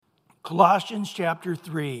Colossians chapter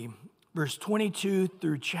 3, verse 22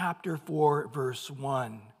 through chapter 4, verse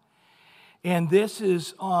 1. And this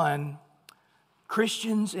is on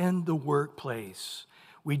Christians in the workplace.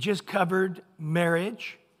 We just covered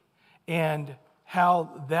marriage and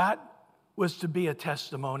how that was to be a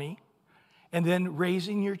testimony, and then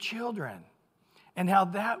raising your children and how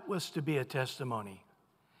that was to be a testimony.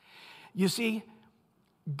 You see,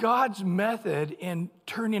 God's method in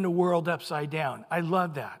turning the world upside down, I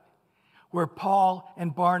love that. Where Paul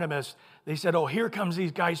and Barnabas, they said, oh, here comes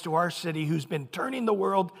these guys to our city who's been turning the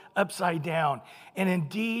world upside down. And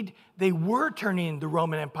indeed, they were turning the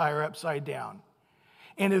Roman Empire upside down.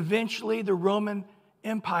 And eventually, the Roman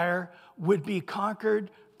Empire would be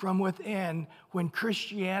conquered from within when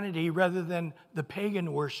Christianity, rather than the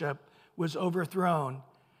pagan worship, was overthrown.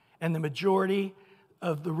 And the majority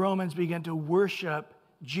of the Romans began to worship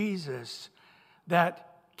Jesus.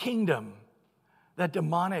 That kingdom, that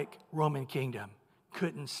demonic Roman kingdom,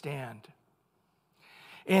 couldn't stand.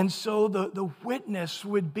 And so the witness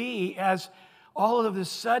would be, as all of a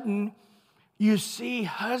sudden you see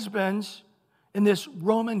husbands in this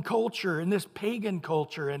Roman culture, in this pagan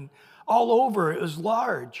culture, and all over it was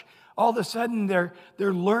large. All of a sudden they're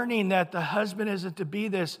learning that the husband isn't to be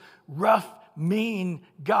this rough, mean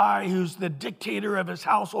guy who's the dictator of his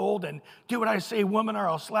household, and do what I say, woman, or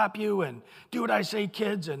I'll slap you, and do what I say,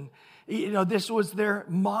 kids. And this was their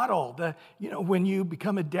model. When you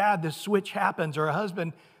become a dad, the switch happens, or a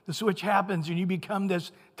husband, the switch happens, and you become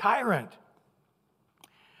this tyrant.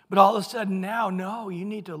 But all of a sudden now, no, you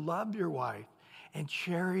need to love your wife and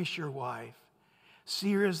cherish your wife.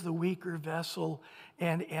 See her as the weaker vessel,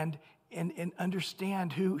 and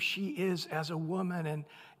understand who she is as a woman,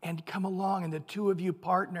 and come along, and the two of you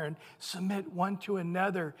partner and submit one to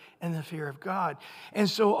another in the fear of God. And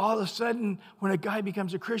so all of a sudden, when a guy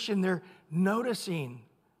becomes a Christian, they're noticing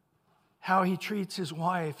how he treats his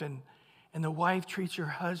wife, and the wife treats her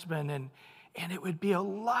husband, and it would be a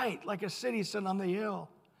light like a city set on the hill.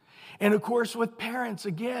 And of course, with parents,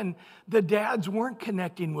 again, the dads weren't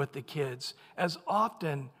connecting with the kids as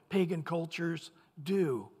often pagan cultures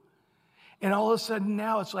do. And all of a sudden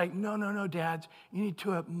now it's like, no, dads, you need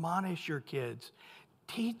to admonish your kids.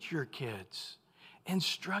 Teach your kids.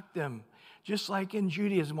 Instruct them. Just like in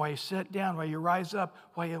Judaism, while you sit down, while you rise up,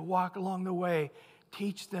 while you walk along the way,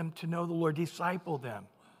 teach them to know the Lord. Disciple them.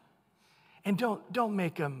 And don't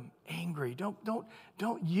make them angry.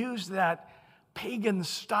 Don't use that pagan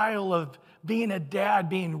style of being a dad,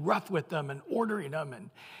 being rough with them and ordering them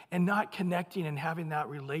and not connecting and having that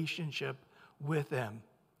relationship with them.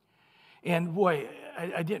 And boy,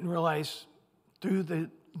 I didn't realize through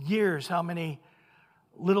the years how many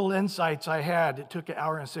little insights I had. It took 1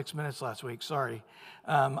 hour and 6 minutes last week. Sorry.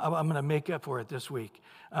 I'm going to make up for it this week.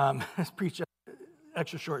 Preach an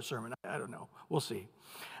extra short sermon. I don't know. We'll see.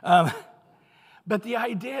 But the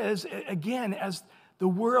idea is, again, as the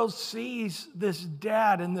world sees this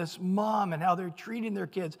dad and this mom and how they're treating their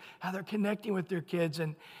kids, how they're connecting with their kids,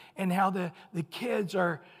 and how the kids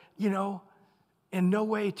are, in no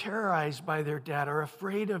way terrorized by their dad or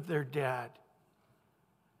afraid of their dad.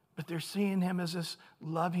 But they're seeing him as this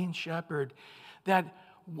loving shepherd. That,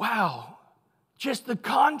 wow, just the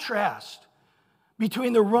contrast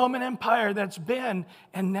between the Roman Empire that's been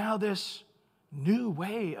and now this new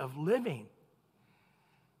way of living.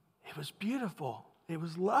 It was beautiful. It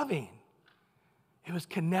was loving. It was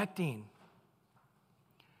connecting.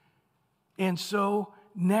 And so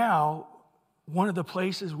now, one of the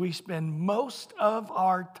places we spend most of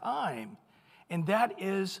our time, and that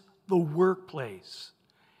is the workplace.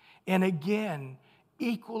 And again,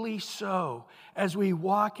 equally so, as we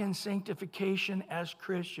walk in sanctification as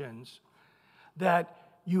Christians, that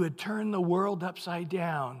you would turn the world upside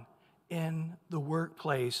down in the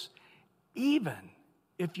workplace, even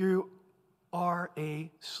if you are a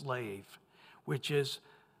slave, which is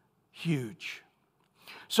huge.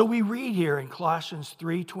 So we read here in Colossians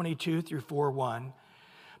 3:22 through 4:1,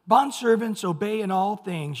 bondservants, obey in all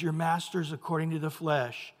things your masters according to the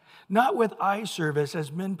flesh, not with eye service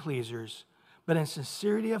as men pleasers, but in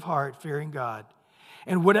sincerity of heart, fearing God.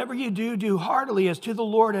 And whatever you do, do heartily as to the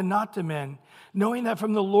Lord and not to men, knowing that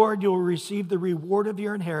from the Lord you will receive the reward of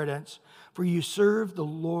your inheritance, for you serve the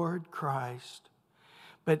Lord Christ.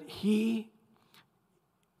 But he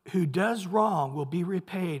who does wrong will be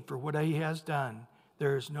repaid for what he has done.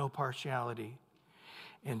 There is no partiality.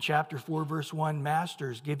 In chapter 4, verse 1,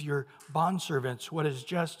 masters, give your bondservants what is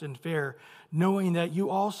just and fair, knowing that you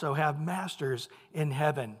also have masters in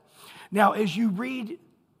heaven. Now, as you read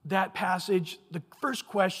that passage, the first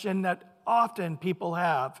question that often people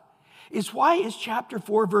have is why is chapter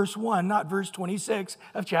 4, verse 1, not verse 26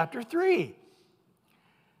 of chapter 3?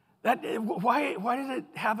 Why did it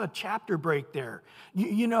have a chapter break there?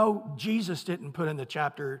 You know, Jesus didn't put in the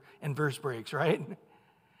chapter and verse breaks, right?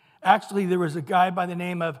 Actually, there was a guy by the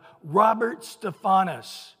name of Robert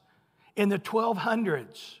Stephanus in the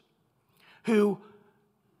 1200s who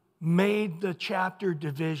made the chapter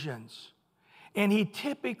divisions. And he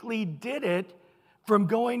typically did it from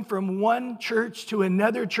going from one church to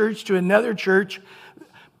another church to another church,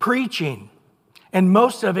 preaching. And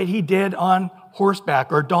most of it he did on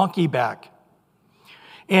horseback or donkey back.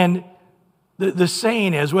 And the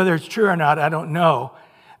saying is, whether it's true or not, I don't know,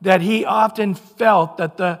 that he often felt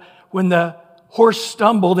that when the horse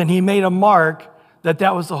stumbled and he made a mark,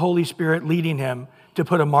 that was the Holy Spirit leading him to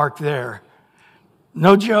put a mark there.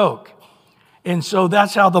 No joke. And so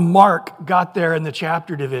that's how the mark got there in the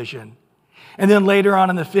chapter division. And then later on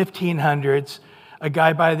in the 1500s, a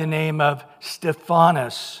guy by the name of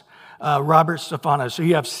Stephanus, Robert Stephanus. So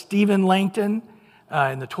you have Stephen Langton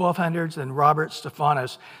in the 1200s and Robert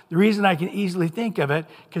Stephanus. The reason I can easily think of it,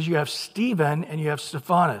 because you have Stephen and you have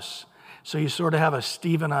Stephanus. So you sort of have a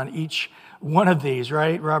Stephen on each one of these,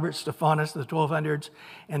 right? Robert Stephanus in the 1200s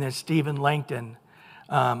and then Stephen Langton.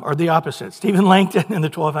 Or the opposite. Stephen Langton in the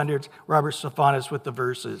 1200s, Robert Stephanus with the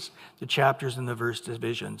verses, the chapters and the verse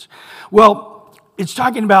divisions. Well, it's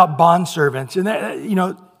talking about bondservants. And that,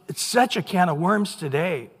 it's such a can of worms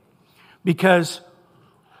today because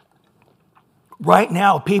right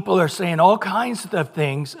now people are saying all kinds of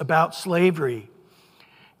things about slavery.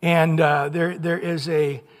 And there is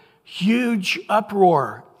a huge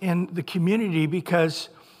uproar in the community because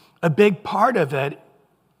a big part of it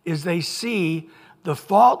is they see the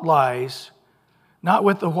fault lies not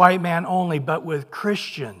with the white man only, but with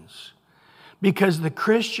Christians. Because the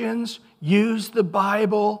Christians use the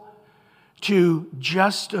Bible to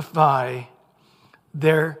justify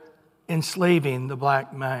their enslaving the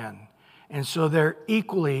black man. And so they're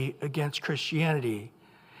equally against Christianity.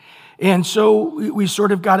 And so we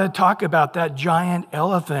sort of got to talk about that giant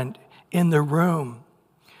elephant in the room.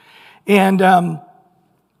 And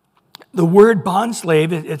the word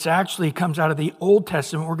bondslave, it actually comes out of the Old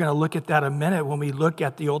Testament. We're going to look at that in a minute when we look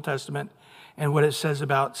at the Old Testament and what it says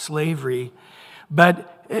about slavery.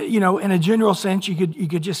 But, in a general sense, you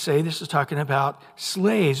could just say this is talking about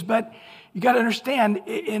slaves. But you got to understand,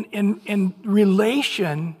 in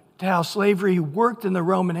relation to how slavery worked in the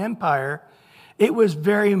Roman Empire, it was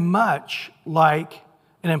very much like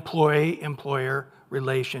an employee-employer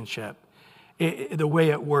relationship, the way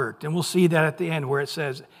it worked. And we'll see that at the end where it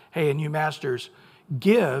says, hey, and you masters,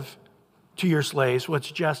 give to your slaves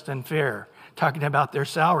what's just and fair, talking about their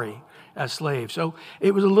salary as slaves. So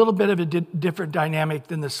it was a little bit of a different dynamic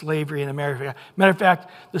than the slavery in America. Matter of fact,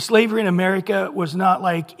 the slavery in America was not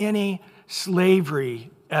like any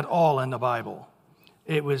slavery at all in the Bible.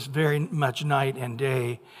 It was very much night and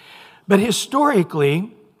day. But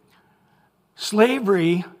historically,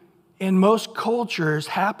 slavery in most cultures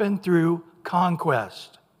happened through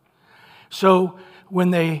conquest. So when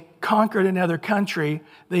they conquered another country,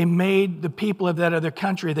 they made the people of that other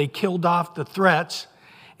country, they killed off the threats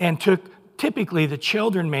and took typically the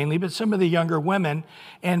children mainly, but some of the younger women,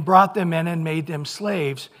 and brought them in and made them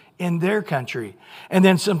slaves in their country. And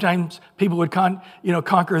then sometimes people would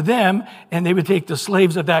conquer them, and they would take the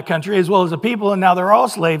slaves of that country as well as the people, and now they're all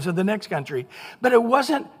slaves of the next country. But it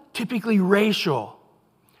wasn't typically racial.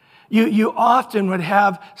 You often would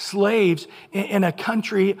have slaves in a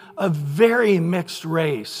country of very mixed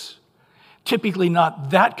race. Typically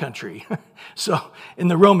not that country. So in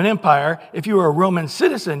the Roman Empire, if you were a Roman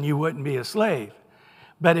citizen, you wouldn't be a slave.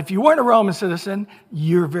 But if you weren't a Roman citizen,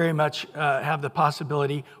 you very much have the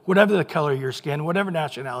possibility, whatever the color of your skin, whatever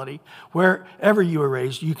nationality, wherever you were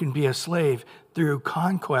raised, you can be a slave through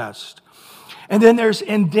conquest. And then there's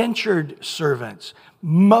indentured servants.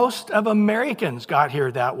 Most of Americans got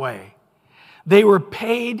here that way. They were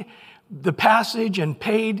paid the passage and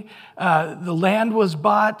paid, the land was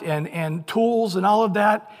bought and tools and all of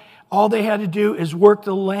that. All they had to do is work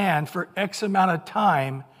the land for X amount of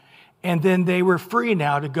time, and then they were free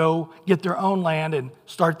now to go get their own land and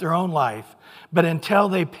start their own life. But until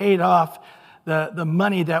they paid off the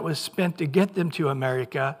money that was spent to get them to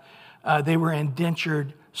America, they were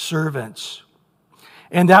indentured servants.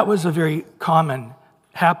 And that was a very common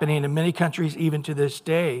happening in many countries even to this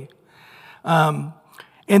day.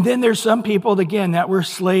 And then there's some people, again, that were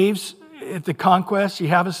slaves. At the conquest, you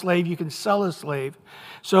have a slave, you can sell a slave.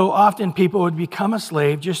 So often people would become a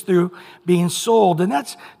slave just through being sold. And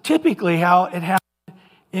that's typically how it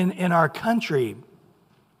happened in our country.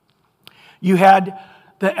 You had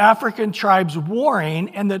the African tribes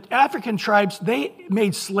warring, and the African tribes, they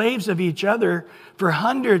made slaves of each other for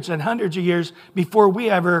hundreds and hundreds of years before we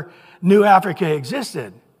ever knew Africa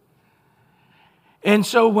existed. And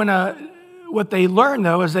so what they learn,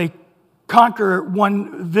 though, is they conquer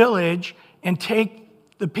one village and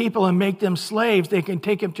take the people and make them slaves. They can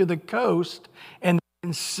take them to the coast and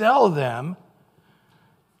sell them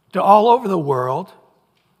to all over the world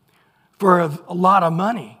for a lot of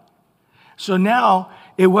money. So now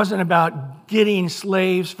it wasn't about getting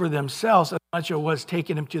slaves for themselves as much as it was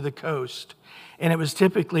taking them to the coast. And it was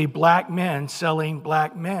typically black men selling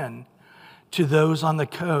black men to those on the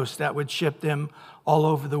coast that would ship them all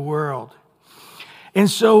over the world. And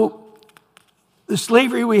so the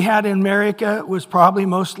slavery we had in America was probably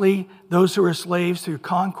mostly those who were slaves through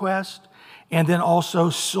conquest and then also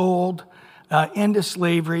sold into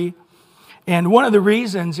slavery. And one of the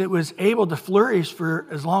reasons it was able to flourish for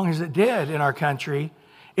as long as it did in our country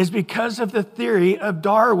is because of the theory of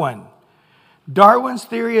Darwin. Darwin's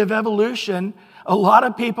theory of evolution, a lot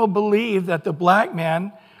of people believe that the black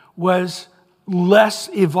man was less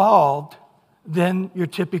evolved than your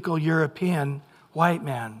typical European white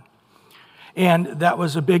man. And that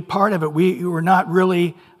was a big part of it. We were not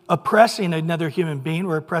really oppressing another human being.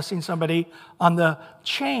 We're oppressing somebody on the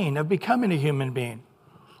chain of becoming a human being.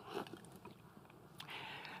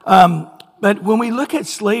 But when we look at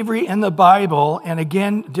slavery in the Bible, and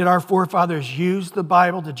again, did our forefathers use the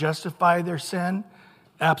Bible to justify their sin?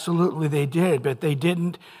 Absolutely they did, but they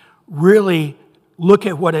didn't really look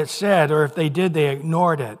at what it said, or if they did, they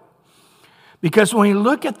ignored it. Because when we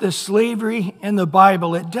look at the slavery in the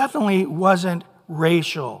Bible, it definitely wasn't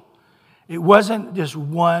racial. It wasn't just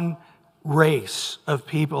one race of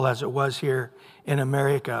people as it was here in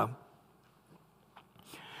America.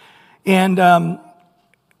 And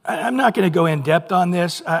I'm not going to go in depth on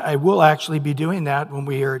this. I will actually be doing that when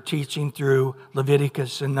we are teaching through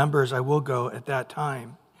Leviticus and Numbers. I will go at that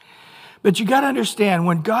time. But you got to understand,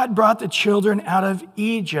 when God brought the children out of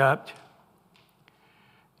Egypt,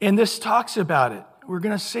 and this talks about it, we're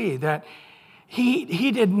going to see that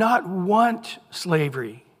he did not want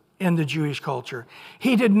slavery in the Jewish culture.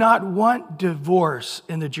 He did not want divorce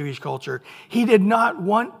in the Jewish culture. He did not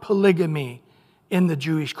want polygamy in the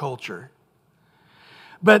Jewish culture.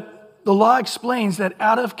 But the law explains that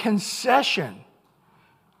out of concession,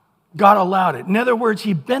 God allowed it. In other words,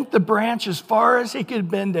 he bent the branch as far as he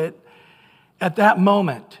could bend it at that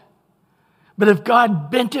moment. But if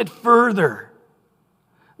God bent it further,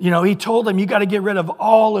 he told them, you got to get rid of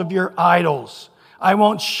all of your idols. I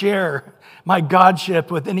won't share my godship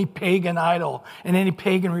with any pagan idol and any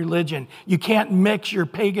pagan religion. You can't mix your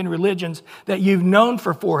pagan religions that you've known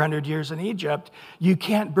for 400 years in Egypt. You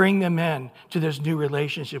can't bring them in to this new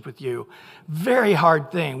relationship with you. Very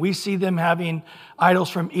hard thing. We see them having idols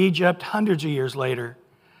from Egypt hundreds of years later.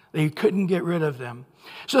 They couldn't get rid of them.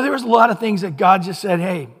 So there was a lot of things that God just said,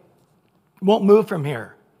 hey, won't move from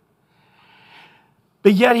here.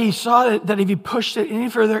 But yet he saw that if he pushed it any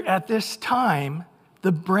further at this time,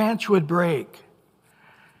 the branch would break.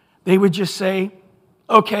 They would just say,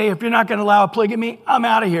 okay, if you're not going to allow polygamy, I'm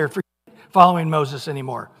out of here. Forget following Moses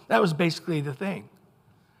anymore. That was basically the thing.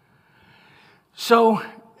 So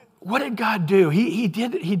what did God do? He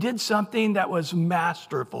did something that was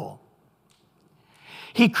masterful.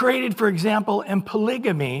 He created, for example, in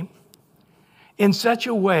polygamy in such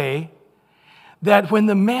a way that when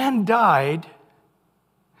the man died,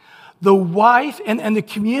 the wife and the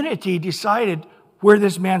community decided where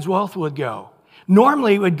this man's wealth would go.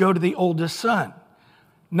 Normally, it would go to the oldest son.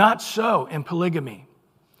 Not so in polygamy.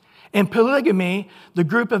 In polygamy, the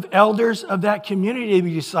group of elders of that community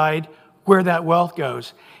would decide where that wealth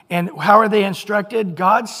goes. And how are they instructed?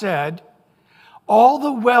 God said, all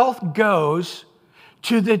the wealth goes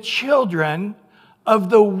to the children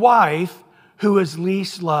of the wife who is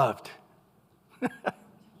least loved.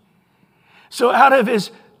 So out of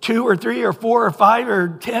his 2 or 3 or 4 or 5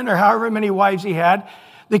 or 10 or however many wives he had,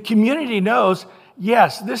 the community knows,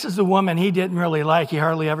 yes, this is the woman he didn't really like. He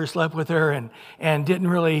hardly ever slept with her and didn't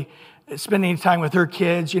really spend any time with her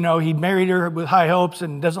kids. He married her with high hopes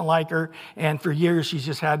and doesn't like her. And for years, she's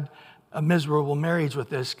just had a miserable marriage with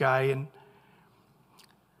this guy.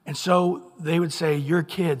 And so they would say, your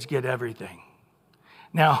kids get everything.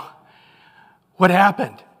 Now, what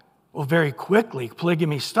happened? Well, very quickly,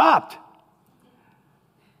 polygamy stopped.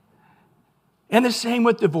 And the same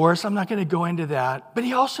with divorce. I'm not going to go into that. But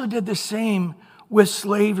he also did the same with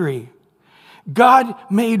slavery. God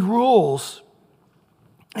made rules.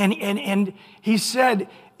 And he said,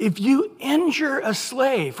 if you injure a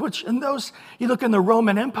slave, which in those, you look in the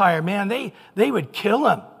Roman Empire, man, they would kill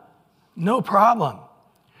him. No problem.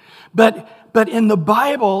 But in the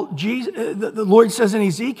Bible, the Lord says in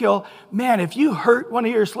Ezekiel, man, if you hurt one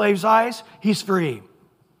of your slaves' eyes, he's free.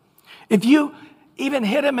 If you even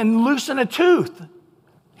hit him and loosen a tooth,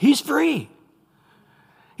 he's free.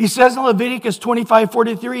 He says in Leviticus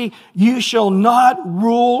 25:43, you shall not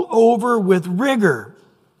rule over with rigor,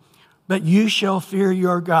 but you shall fear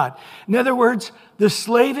your God. In other words, the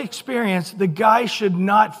slave experience, the guy should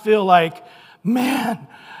not feel like, man,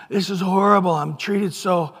 this is horrible. I'm treated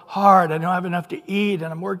so hard. I don't have enough to eat,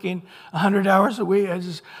 and I'm working 100 hours a week.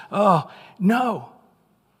 No.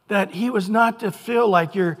 That he was not to feel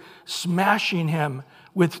like you're smashing him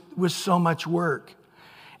with so much work.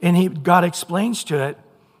 And God explains to it,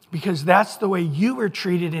 because that's the way you were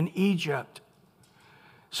treated in Egypt.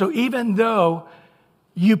 So even though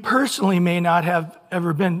you personally may not have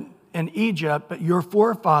ever been in Egypt, but your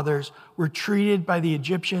forefathers were treated by the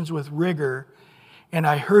Egyptians with rigor, and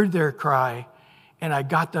I heard their cry, and I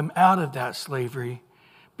got them out of that slavery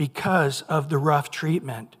because of the rough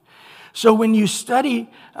treatment. So when you study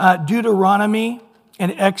Deuteronomy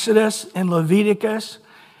and Exodus and Leviticus,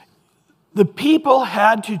 the people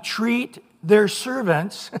had to treat their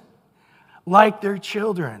servants like their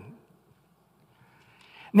children.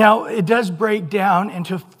 Now, it does break down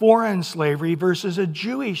into foreign slavery versus a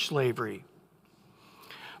Jewish slavery.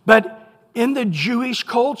 But in the Jewish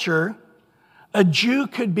culture, a Jew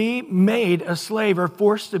could be made a slave or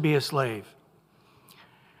forced to be a slave.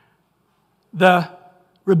 The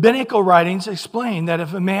rabbinical writings explain that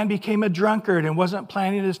if a man became a drunkard and wasn't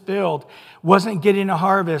planting his field, wasn't getting a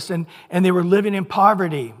harvest, and they were living in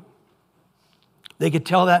poverty, they could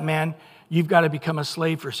tell that man, you've got to become a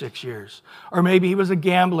slave for 6 years. Or maybe he was a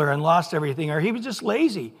gambler and lost everything, or he was just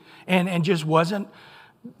lazy and just wasn't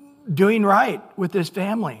doing right with his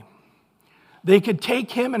family. They could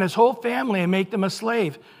take him and his whole family and make them a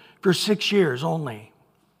slave for 6 years only.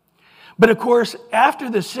 But of course, after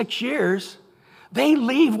the 6 years, they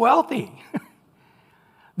leave wealthy.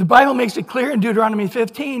 The Bible makes it clear in Deuteronomy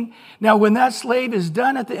 15, now when that slave is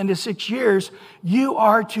done at the end of 6 years, you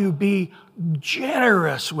are to be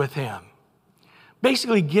generous with him.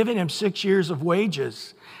 Basically giving him 6 years of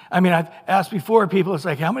wages. I mean, I've asked before people, it's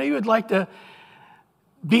like, how many of you would like to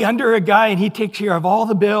be under a guy and he takes care of all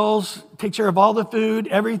the bills, takes care of all the food,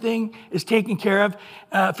 everything is taken care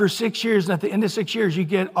of for 6 years. And at the end of 6 years, you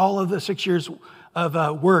get all of the 6 years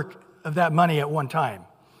of work of that money at one time.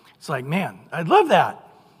 It's like, man, I'd love that.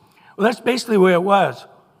 Well, that's basically the way it was.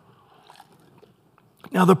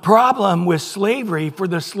 Now, the problem with slavery for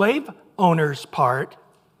the slave owner's part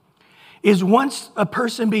is once a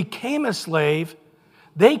person became a slave,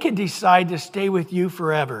 they could decide to stay with you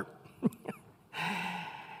forever.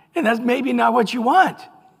 And that's maybe not what you want.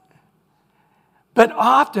 But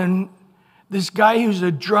often, this guy who's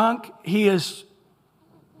a drunk, he is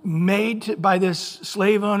made by this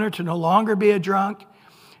slave owner to no longer be a drunk.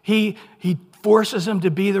 He forces him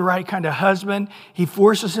to be the right kind of husband. He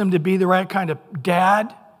forces him to be the right kind of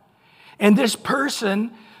dad. And this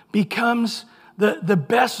person becomes the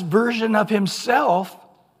best version of himself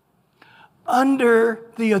under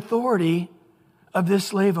the authority of this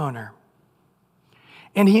slave owner.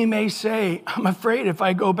 And he may say, I'm afraid if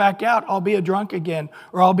I go back out, I'll be a drunk again,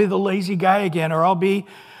 or I'll be the lazy guy again, or I'll be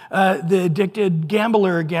the addicted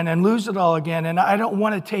gambler again and lose it all again. And I don't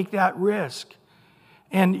want to take that risk.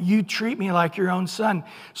 And you treat me like your own son.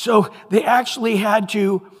 So they actually had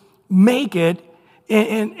to make it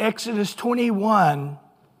in Exodus 21,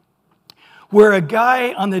 where a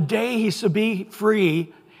guy on the day he's to be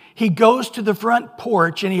free, he goes to the front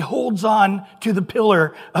porch and he holds on to the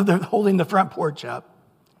pillar of holding the front porch up.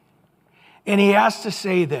 And he has to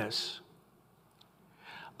say this: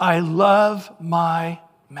 I love my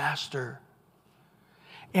master,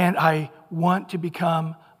 and I want to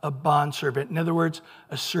become a bondservant. In other words,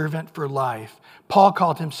 a servant for life. Paul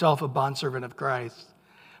called himself a bondservant of Christ.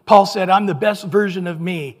 Paul said, I'm the best version of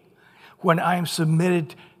me when I am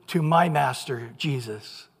submitted to my master,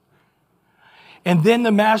 Jesus. And then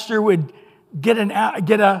the master would get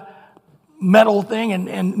a metal thing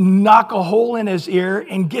and knock a hole in his ear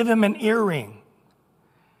and give him an earring.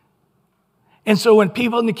 And so when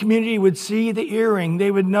people in the community would see the earring, they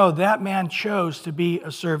would know that man chose to be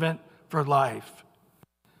a servant for life.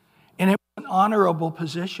 And it was an honorable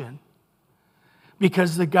position,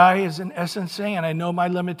 because the guy is in essence saying, I know my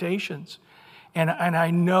limitations. And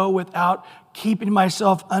I know without keeping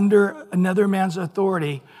myself under another man's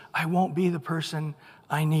authority, I won't be the person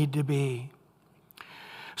I need to be.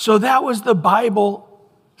 So that was the Bible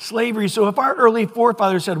slavery. So if our early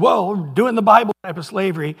forefathers said, well, we're doing the Bible type of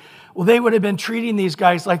slavery, well, they would have been treating these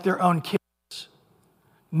guys like their own kids,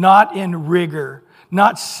 not in rigor,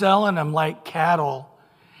 not selling them like cattle.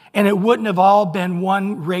 And it wouldn't have all been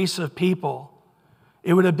one race of people.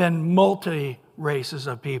 It would have been multi-races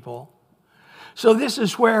of people. So this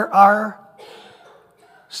is where our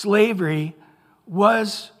slavery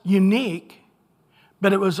was unique,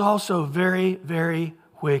 but it was also very, very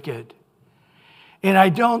wicked. And I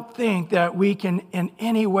don't think that we can in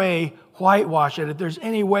any way whitewash it. If there's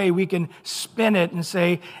any way we can spin it and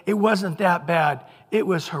say it wasn't that bad, it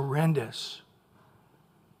was horrendous.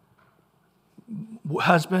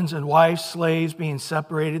 Husbands and wives, slaves being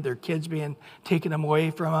separated, their kids being taken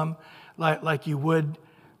away from them like you would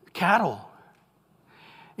cattle.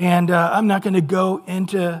 And I'm not going to go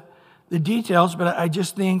into the details, but I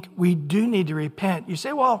just think we do need to repent. You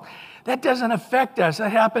say, well, that doesn't affect us.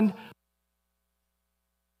 That happened.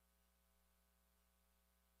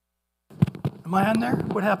 Am I on there?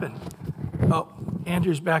 What happened? Oh,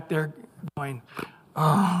 Andrew's back there going,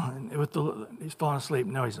 oh, he's falling asleep.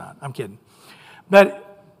 No, he's not. I'm kidding.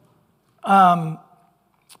 But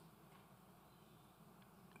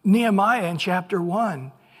Nehemiah in chapter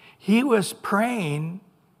 1, he was praying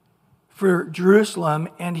for Jerusalem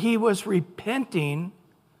and he was repenting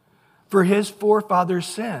for his forefathers'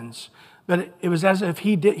 sins. But it was as if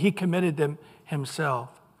he committed them himself.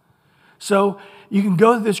 So you can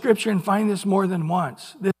go to the scripture and find this more than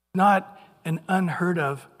once. This is not an unheard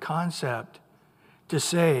of concept to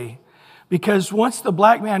say, because once the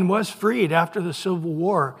black man was freed after the Civil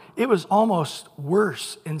War, it was almost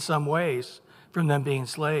worse in some ways from them being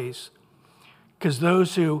slaves. Because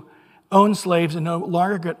those who owned slaves and no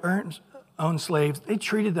longer could own slaves, they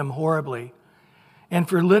treated them horribly. And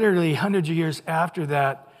for literally hundreds of years after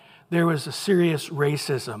that, there was a serious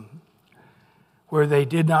racism where they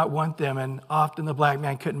did not want them, and often the black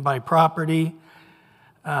man couldn't buy property.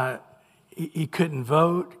 He couldn't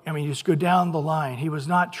vote. I mean, you just go down the line. He was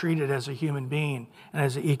not treated as a human being and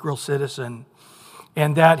as an equal citizen.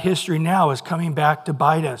 And that history now is coming back to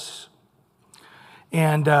bite us.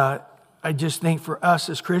 And I just think for us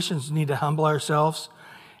as Christians, we need to humble ourselves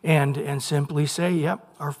and simply say, yep,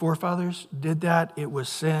 our forefathers did that. It was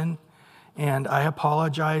sin. And I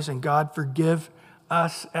apologize, and God forgive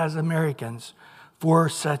us as Americans for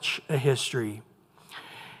such a history.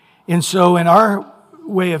 And so in our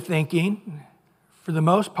way of thinking, for the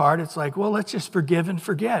most part, it's like, well, let's just forgive and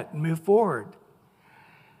forget and move forward.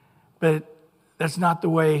 But that's not the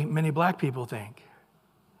way many black people think.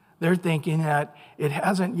 They're thinking that it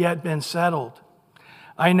hasn't yet been settled.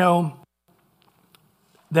 I know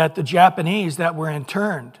that the Japanese that were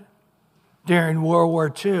interned during World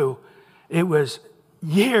War II, it was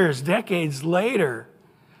years, decades later,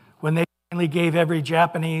 when they finally gave every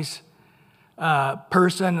Japanese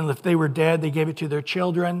person, and if they were dead, they gave it to their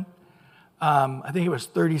children. I think it was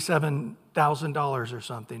 $37,000 or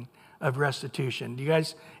something of restitution. Do you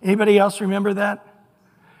guys, anybody else remember that?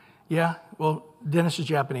 Yeah? Well, Dennis is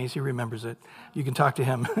Japanese. He remembers it. You can talk to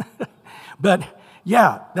him. But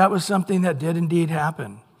yeah, that was something that did indeed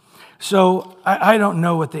happen. So I don't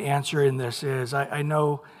know what the answer in this is. I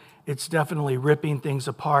know it's definitely ripping things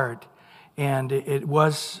apart. And it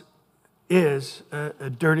is a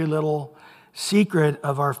dirty little secret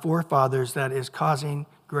of our forefathers that is causing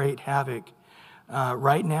great havoc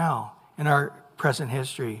right now in our present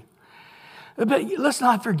history. But let's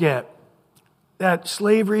not forget that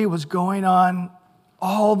slavery was going on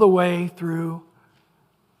all the way through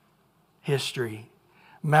history.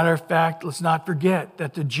 Matter of fact, let's not forget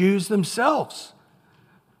that the Jews themselves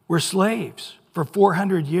were slaves for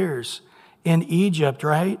 400 years in Egypt,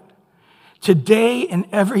 right? Today, in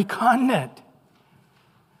every continent,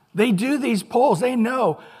 they do these polls. They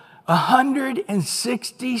know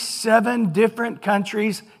 167 different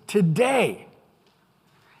countries today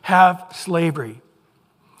have slavery.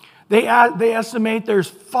 They estimate there's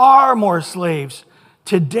far more slaves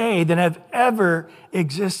today than have ever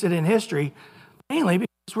existed in history, mainly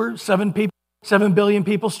because we're 7 billion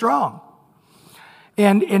people strong.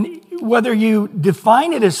 And whether you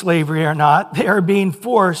define it as slavery or not, they are being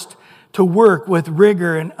forced to work with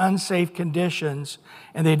rigor and unsafe conditions,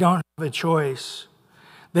 and they don't have a choice.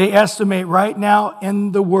 They estimate right now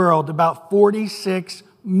in the world about 46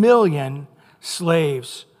 million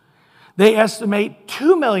slaves. They estimate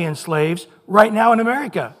 2 million slaves right now in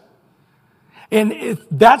America. And if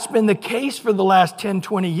that's been the case for the last 10,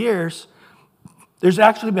 20 years, there's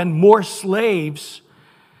actually been more slaves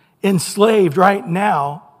enslaved right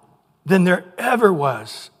now than there ever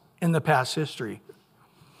was in the past history.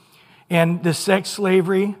 And the sex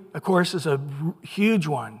slavery, of course, is a huge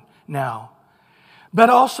one now. But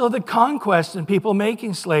also the conquest and people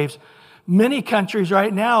making slaves. Many countries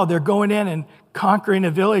right now, they're going in and conquering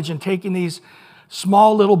a village and taking these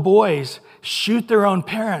Small little boys shoot their own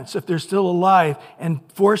parents if they're still alive and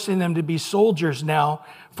forcing them to be soldiers now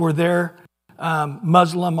for their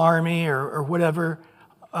Muslim army or whatever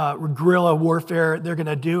guerrilla warfare they're going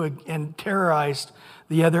to do and terrorize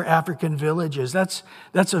the other African villages. That's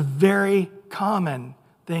a very common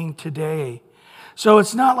thing today. So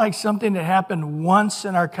it's not like something that happened once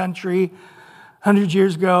in our country 100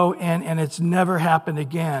 years ago and it's never happened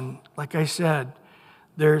again. Like I said,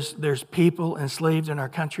 there's people enslaved in our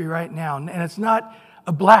country right now. And it's not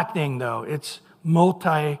a black thing, though. It's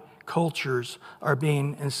multi-cultures are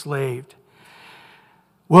being enslaved.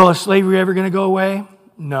 Well, is slavery ever going to go away?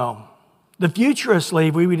 No. The future of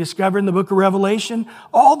slavery we discover in the book of Revelation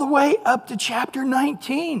all the way up to chapter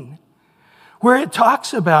 19, where it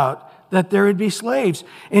talks about that there would be slaves.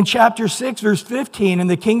 In chapter 6, verse 15, and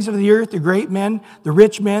the kings of the earth, the great men, the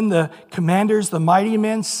rich men, the commanders, the mighty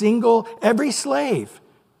men, single, every slave.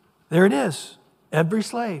 There it is, every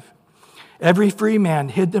slave. Every free man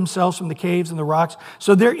hid themselves from the caves and the rocks.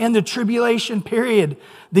 So they're in the tribulation period,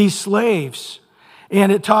 these slaves.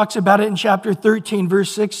 And it talks about it in chapter 13, verse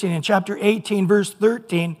 16, and chapter 18, verse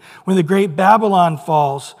 13, when the great Babylon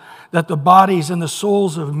falls, that the bodies and the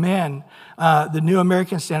souls of men, the New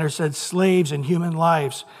American Standard said slaves and human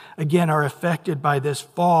lives, again, are affected by this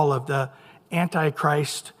fall of the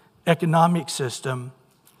Antichrist economic system.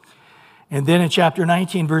 And then in chapter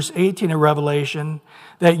 19, verse 18 of Revelation,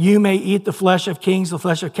 that you may eat the flesh of kings, the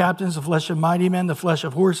flesh of captains, the flesh of mighty men, the flesh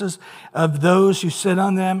of horses, of those who sit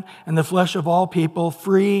on them, and the flesh of all people,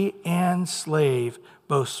 free and slave,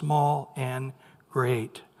 both small and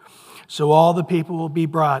great. So all the people will be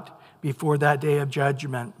brought before that day of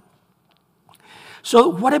judgment. So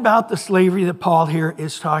what about the slavery that Paul here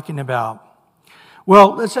is talking about?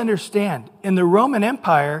 Well, let's understand. In the Roman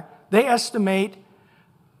Empire, they estimate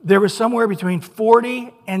there was somewhere between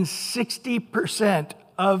 40 and 60%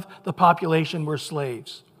 of the population were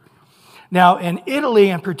slaves. Now, in Italy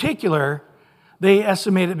in particular, they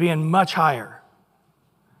estimate it being much higher.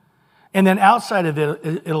 And then outside of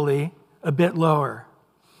Italy, a bit lower.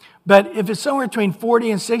 But if it's somewhere between 40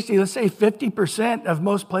 and 60, let's say 50% of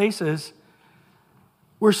most places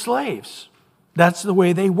were slaves. That's the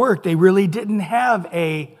way they worked. They really didn't have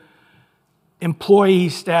a employee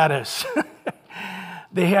status.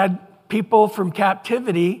 They had people from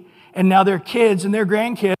captivity, and now their kids and their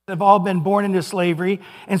grandkids have all been born into slavery,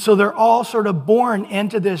 and so they're all sort of born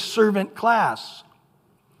into this servant class.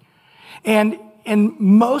 And in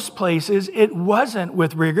most places, it wasn't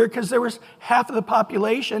with rigor because there was half of the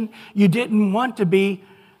population you didn't want to be,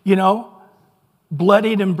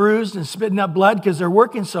 bloodied and bruised and spitting up blood because they're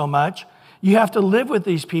working so much. You have to live with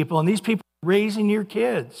these people, and these people are raising your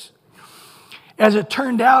kids. As it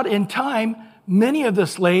turned out in time, many of the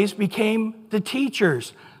slaves became the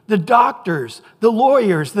teachers, the doctors, the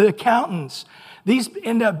lawyers, the accountants. These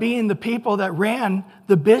end up being the people that ran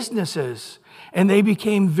the businesses. And they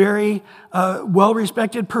became very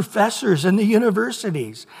well-respected professors in the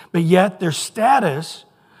universities. But yet their status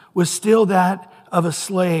was still that of a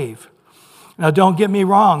slave. Now, don't get me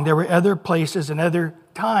wrong. There were other places and other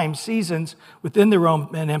times, seasons within the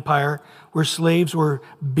Roman Empire where slaves were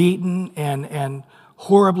beaten and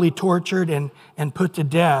horribly tortured and put to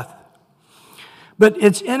death. But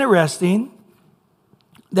it's interesting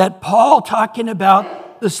that Paul, talking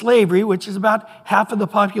about the slavery, which is about half of the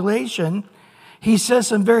population, he says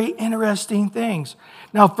some very interesting things.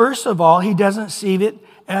 Now, first of all, he doesn't see it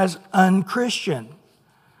as unchristian.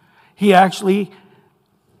 He actually,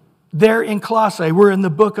 there in Colossae, we're in the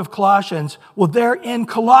book of Colossians. Well, there in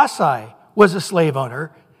Colossae was a slave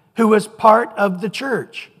owner who was part of the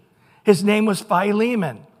church. His name was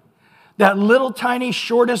Philemon. That little tiny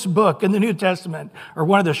shortest book in the New Testament, or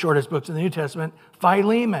one of the shortest books in the New Testament,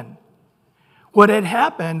 Philemon. What had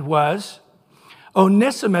happened was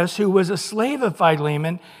Onesimus, who was a slave of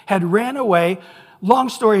Philemon, had ran away. Long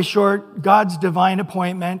story short, God's divine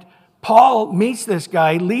appointment. Paul meets this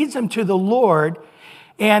guy, leads him to the Lord,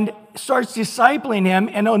 and starts discipling him,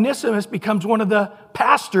 and Onesimus becomes one of the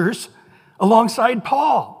pastors alongside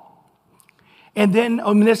Paul. And then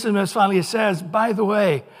Onesimus finally says, by the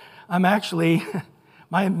way,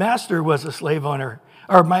 my master was a slave owner,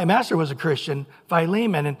 or my master was a Christian,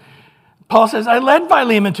 Philemon. And Paul says, I led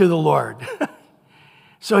Philemon to the Lord.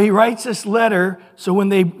 So he writes this letter. So when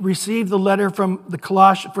they received the letter from the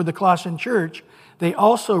Colossian church, they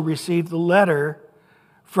also received the letter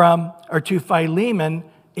to Philemon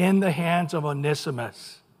in the hands of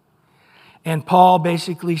Onesimus. And Paul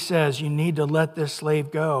basically says, you need to let this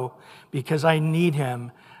slave go because I need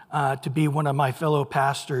him to be one of my fellow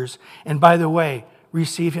pastors. And by the way,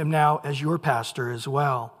 receive him now as your pastor as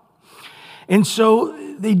well. And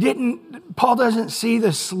so Paul doesn't see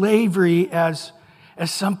the slavery as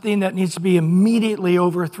something that needs to be immediately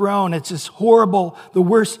overthrown. It's this horrible, the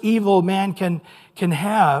worst evil man can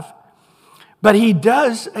have. But he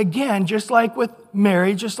does, again, just like with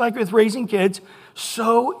marriage, just like with raising kids,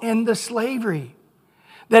 so in the slavery,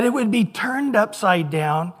 that it would be turned upside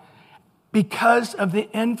down because of the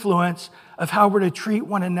influence of how we're to treat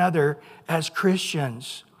one another as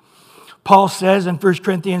Christians. Paul says in 1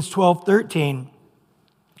 Corinthians 12:13,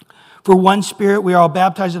 for one Spirit we are all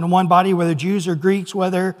baptized into one body, whether Jews or Greeks,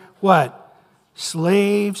 whether what?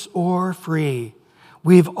 Slaves or free.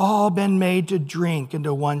 We've all been made to drink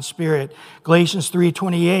into one Spirit. Galatians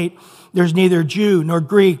 3:28, there's neither Jew nor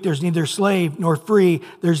Greek, there's neither slave nor free,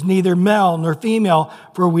 there's neither male nor female,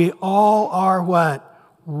 for we all are what?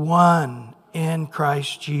 One in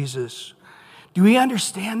Christ Jesus. Do we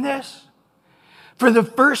understand this? For the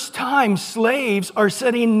first time, slaves are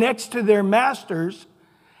sitting next to their masters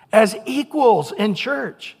as equals in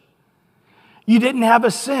church. You didn't have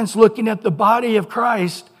a sense looking at the body of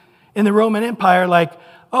Christ in the Roman Empire like,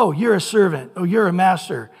 oh, you're a servant, oh, you're a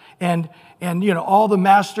master. And all the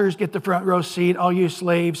masters get the front row seat, all you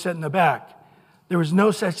slaves sit in the back. There was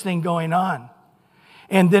no such thing going on.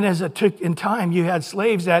 And then as it took in time, you had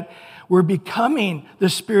slaves that were becoming the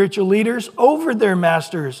spiritual leaders over their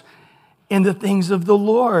masters in the things of the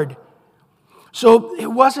Lord. So it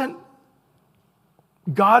wasn't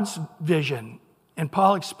God's vision, and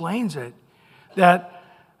Paul explains it, that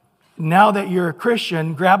now that you're a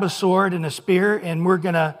Christian, grab a sword and a spear, and we're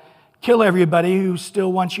going to kill everybody who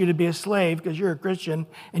still wants you to be a slave because you're a Christian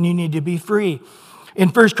and you need to be free. In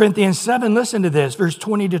 1 Corinthians 7, listen to this, verse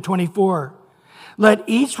 20 to 24. Let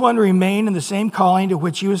each one remain in the same calling to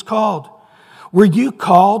which he was called. Were you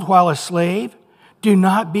called while a slave? Do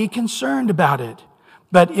not be concerned about it.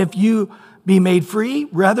 But if you be made free,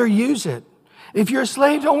 rather use it. If you're a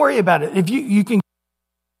slave, don't worry about it. If you can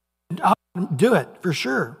do it for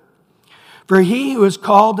sure. For he who is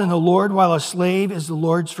called in the Lord while a slave is the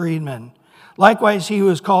Lord's freedman. Likewise, he who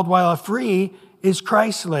is called while a free is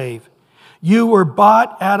Christ's slave. You were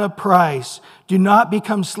bought at a price. Do not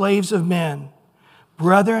become slaves of men.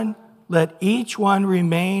 Brethren, let each one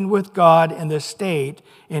remain with God in the state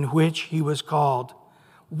in which he was called.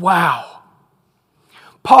 Wow.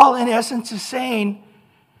 Paul, in essence, is saying,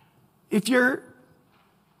 if you're,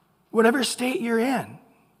 whatever state you're in,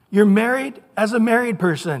 you're married as a married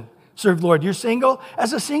person, serve the Lord. You're single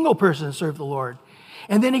as a single person, serve the Lord.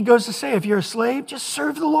 And then he goes to say, if you're a slave, just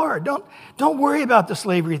serve the Lord. Don't worry about the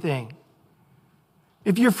slavery thing.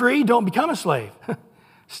 If you're free, don't become a slave.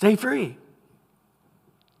 Stay free.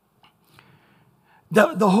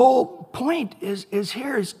 The whole point is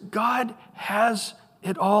God has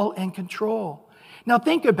it all in control. Now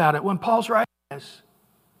think about it. When Paul's writing this,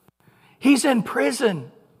 he's in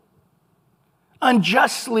prison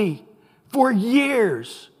unjustly for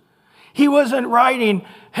years. He wasn't writing,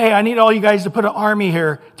 hey, I need all you guys to put an army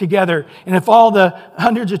here together. And if all the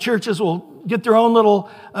hundreds of churches will get their own little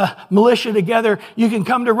militia together, you can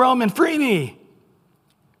come to Rome and free me.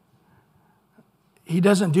 He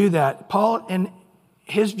doesn't do that. Paul, in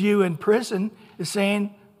his view in prison, is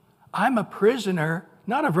saying, I'm a prisoner,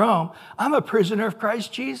 not of Rome. I'm a prisoner of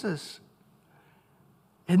Christ Jesus.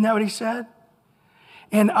 Isn't that what he said?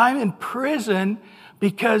 And I'm in prison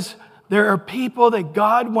because there are people that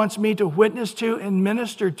God wants me to witness to and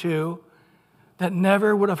minister to that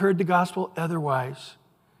never would have heard the gospel otherwise.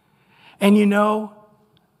 And you know,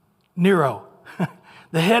 Nero,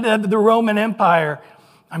 the head of the Roman Empire,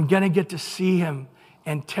 I'm going to get to see him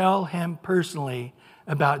and tell him personally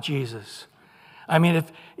about Jesus. I mean,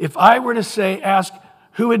 if I were to ask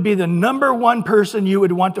who would be the number one person you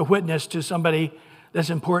would want to witness to somebody that's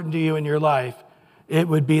important to you in your life, it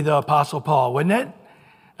would be the Apostle Paul, wouldn't it?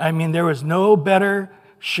 I mean, there was no better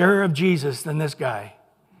sharer of Jesus than this guy.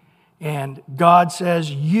 And God says,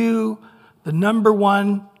 you, the number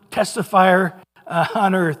one testifier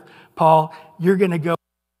on earth, Paul, you're going to go.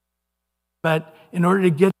 But in order to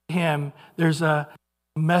get to him, there's a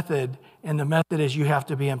method, and the method is you have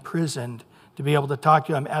to be imprisoned to be able to talk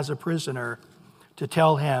to him as a prisoner, to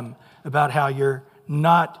tell him about how you're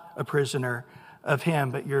not a prisoner of him,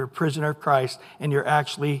 but you're a prisoner of Christ, and you're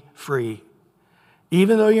actually free.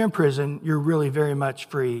 Even though you're in prison, you're really very much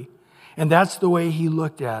free. And that's the way he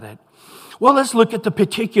looked at it. Well, let's look at the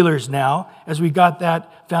particulars now, as we got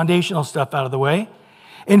that foundational stuff out of the way.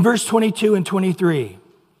 In verse 22 and 23,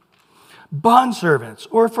 bondservants,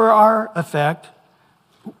 or for our effect,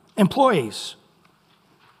 employees,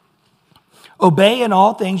 obey in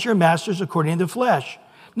all things your masters according to the flesh,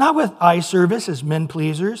 not with eye service as men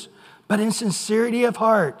pleasers, but in sincerity of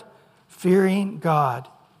heart, fearing God.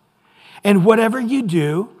 And whatever you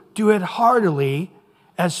do, do it heartily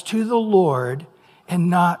as to the Lord and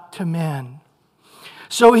not to men.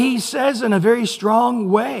 So he says in a very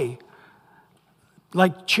strong way,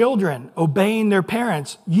 like children obeying their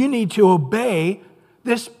parents, you need to obey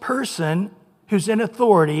this person who's in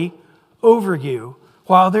authority over you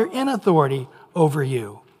while they're in authority over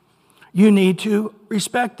you. You need to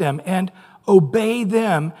respect them and obey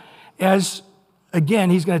them as, again,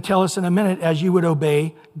 he's going to tell us in a minute, as you would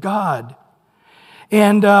obey God.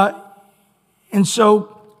 And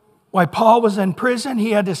so while Paul was in prison,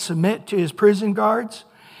 he had to submit to his prison guards.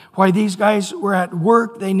 While these guys were at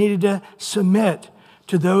work, they needed to submit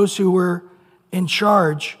to those who were in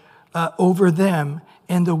charge over them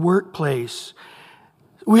in the workplace.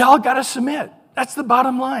 We all got to submit. That's the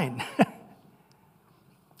bottom line.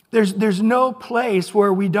 There's no place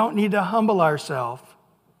where we don't need to humble ourselves.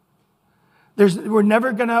 We're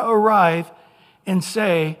never going to arrive and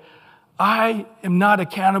say, I am not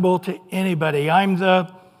accountable to anybody. I'm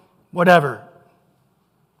the whatever,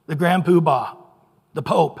 the Grand Poobah, the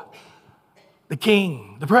Pope, the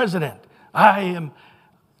King, the President. I am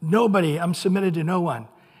nobody. I'm submitted to no one.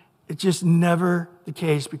 It's just never the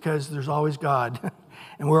case because there's always God,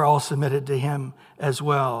 and we're all submitted to Him as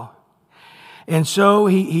well. And so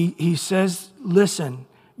he says, listen,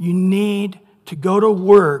 you need to go to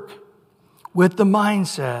work with the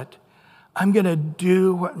mindset, I'm going to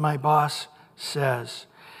do what my boss says.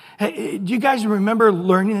 Hey, do you guys remember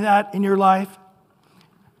learning that in your life?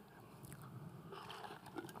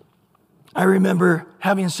 I remember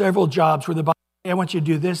having several jobs where the boss said, hey, I want you to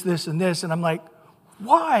do this, this, and this. And I'm like,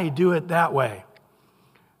 why do it that way?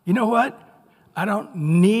 You know what? I don't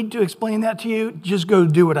need to explain that to you. Just go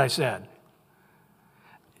do what I said.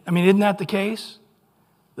 I mean, isn't that the case?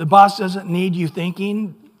 The boss doesn't need you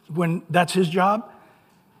thinking when that's his job.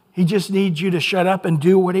 He just needs you to shut up and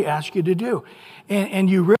do what he asks you to do. And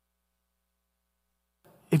you realize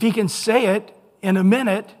if he can say it in a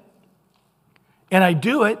minute and I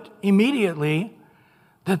do it immediately,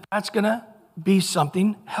 that's going to be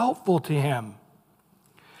something helpful to him.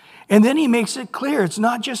 And then he makes it clear, it's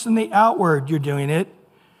not just in the outward you're doing it,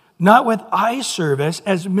 not with eye service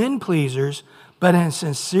as men pleasers, but in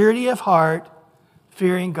sincerity of heart,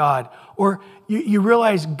 fearing God. Or you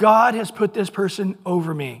realize God has put this person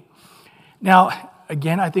over me. Now,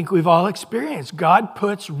 again, I think we've all experienced God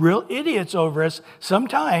puts real idiots over us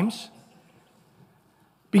sometimes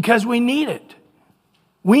because we need it.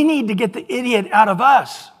 We need to get the idiot out of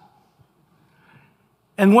us.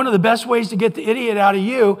 And one of the best ways to get the idiot out of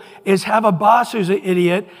you is have a boss who's an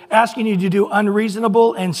idiot asking you to do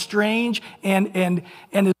unreasonable and strange and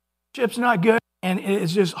the relationship's not good. And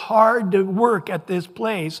it's just hard to work at this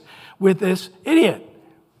place with this idiot.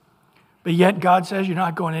 But yet God says you're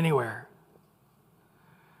not going anywhere.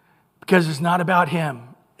 Because it's not about him.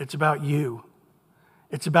 It's about you.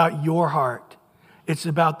 It's about your heart. It's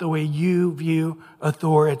about the way you view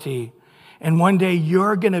authority. And one day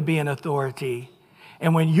you're going to be an authority.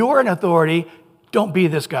 And when you're an authority, don't be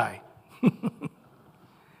this guy.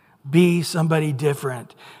 Be somebody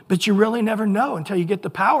different. But you really never know until you get the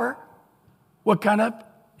power what kind of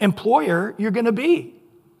employer you're going to be.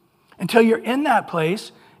 Until you're in that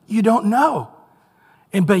place, you don't know.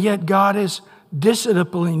 But yet God is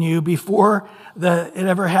disciplining you before it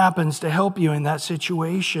ever happens to help you in that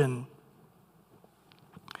situation.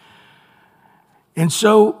 And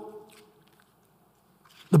so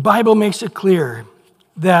the Bible makes it clear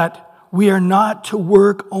that we are not to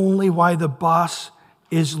work only while the boss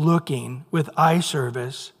is looking with eye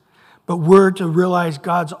service, but we're to realize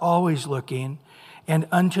God's always looking, and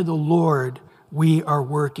unto the Lord we are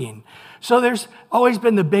working. So there's always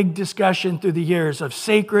been the big discussion through the years of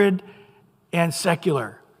sacred and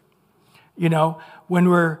secular. You know, when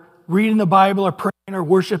we're reading the Bible or praying or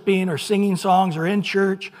worshiping or singing songs or in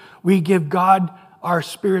church, we give God our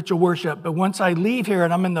spiritual worship. But once I leave here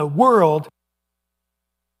and I'm in the world,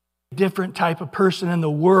 a different type of person in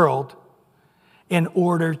the world in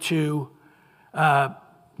order to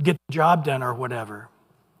get the job done or whatever.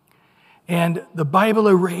 And the Bible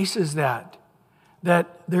erases that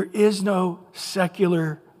there is no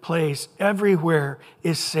secular place. Everywhere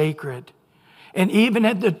is sacred. And even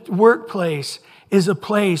at the workplace is a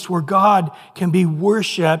place where God can be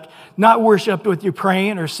worshiped, not worshiped with your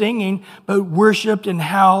praying or singing, but worshiped in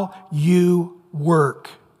how you work.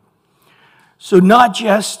 So not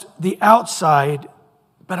just the outside,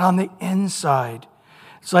 but on the inside.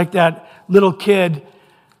 It's like that little kid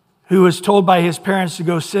who was told by his parents to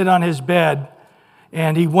go sit on his bed.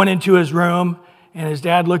 And he went into his room, and his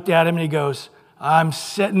dad looked at him and he goes, I'm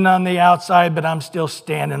sitting on the outside, but I'm still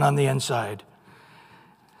standing on the inside.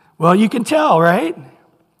 Well, you can tell, right?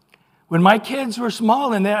 When my kids were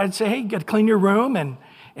small, and I'd say, hey, you got to clean your room,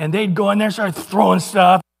 and they'd go in there and start throwing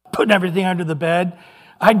stuff, putting everything under the bed.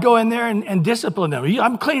 I'd go in there and discipline them.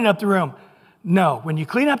 I'm cleaning up the room. No, when you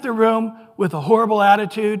clean up the room with a horrible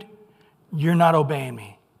attitude, you're not obeying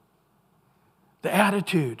me. The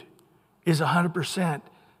attitude is 100%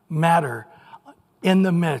 matter in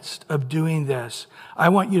the midst of doing this. I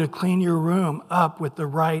want you to clean your room up with the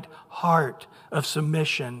right heart of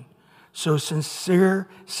submission. So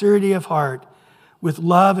sincerity of heart with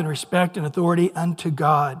love and respect and authority unto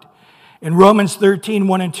God. In Romans 13,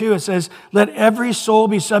 1 and 2, it says, let every soul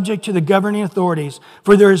be subject to the governing authorities,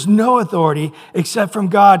 for there is no authority except from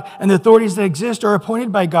God, and the authorities that exist are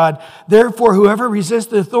appointed by God. Therefore, whoever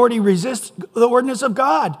resists the authority resists the ordinance of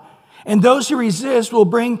God, and those who resist will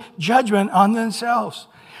bring judgment on themselves.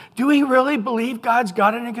 Do we really believe God's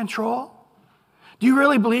got it in control? Do you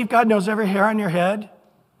really believe God knows every hair on your head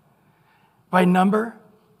by number?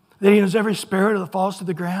 That he knows every sparrow that falls to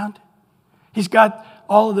the ground? He's got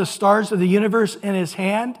all of the stars of the universe in his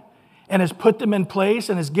hand and has put them in place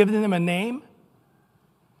and has given them a name?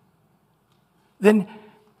 Then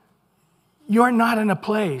you're not in a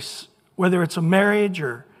place, whether it's a marriage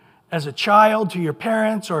or as a child to your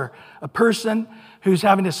parents, or a person who's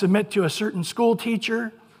having to submit to a certain school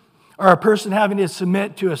teacher, or a person having to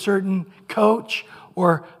submit to a certain coach,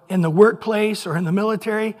 or in the workplace or in the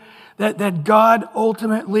military, that God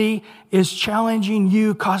ultimately is challenging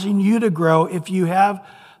you, causing you to grow if you have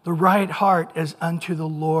the right heart as unto the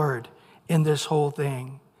Lord in this whole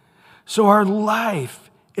thing. So our life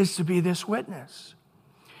is to be this witness.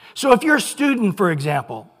 So if you're a student, for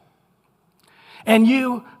example, and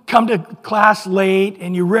you come to class late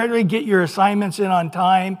and you rarely get your assignments in on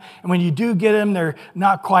time, and when you do get them, they're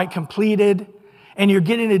not quite completed, and you're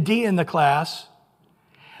getting a D in the class,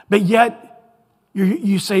 but yet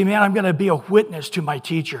you say, man, I'm going to be a witness to my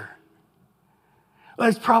teacher. Well,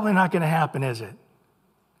 it's probably not going to happen, is it?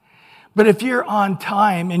 But if you're on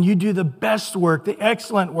time and you do the best work, the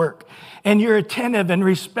excellent work, and you're attentive and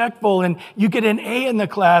respectful, and you get an A in the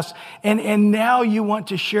class, and now you want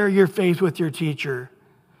to share your faith with your teacher,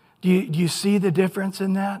 do you see the difference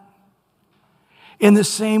in that? In the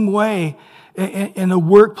same way, in the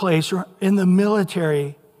workplace or in the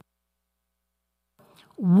military,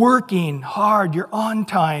 working hard, you're on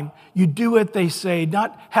time, you do what they say,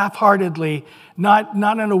 not half-heartedly, not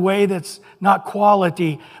in a way that's not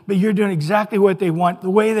quality, but you're doing exactly what they want,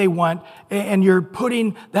 the way they want, and you're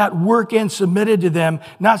putting that work in submitted to them,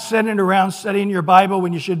 not sitting around studying your Bible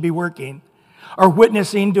when you should be working, or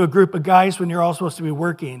witnessing to a group of guys when you're all supposed to be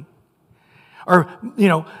working, or,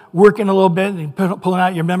 working a little bit and pulling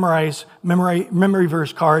out your memory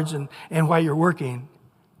verse cards and while you're working.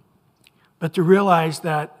 But to realize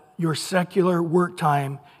that your secular work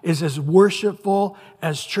time is as worshipful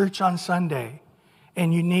as church on Sunday,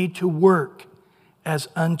 and you need to work as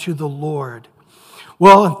unto the Lord.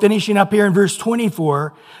 Well, and finishing up here in verse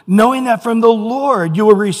 24, knowing that from the Lord you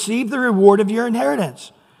will receive the reward of your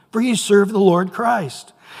inheritance, for you serve the Lord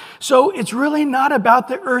Christ. So it's really not about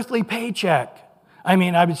the earthly paycheck. I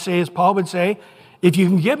would say, as Paul would say, if you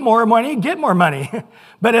can get more money, get more money.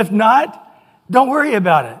 But if not, don't worry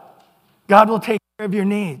about it. God will take care of your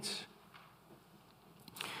needs.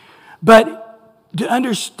 But to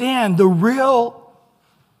understand the real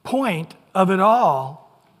point of it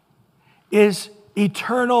all is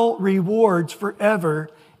eternal rewards forever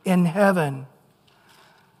in heaven.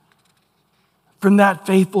 From that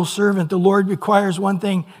faithful servant, the Lord requires one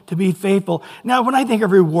thing, to be faithful. Now, when I think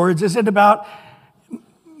of rewards, is it about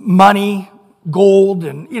money, gold?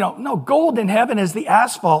 And, no, gold in heaven is the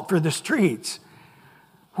asphalt for the streets.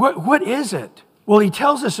 What is it? Well, he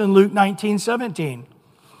tells us in Luke 19:17.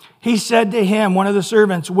 He said to him, one of the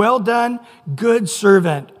servants, well done, good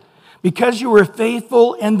servant. Because you were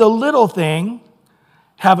faithful in the little thing,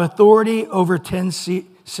 have authority over 10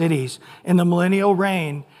 cities. In the millennial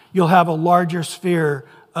reign, you'll have a larger sphere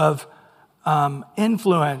of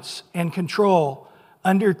influence and control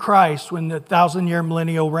under Christ when the 1,000-year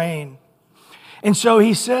millennial reign. And so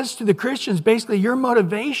he says to the Christians, basically, your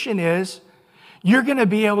motivation is you're going to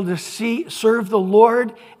be able to serve the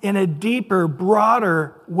Lord in a deeper,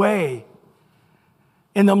 broader way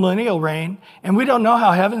in the millennial reign. And we don't know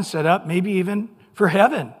how heaven's set up, maybe even for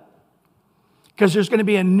heaven. Because there's going to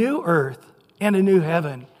be a new earth and a new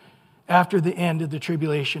heaven after the end of the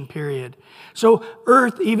tribulation period. So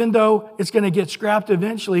earth, even though it's going to get scrapped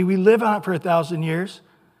eventually, we live on it for 1,000 years.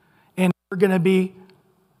 And we're going to be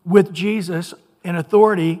with Jesus in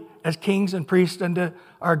authority as kings and priests unto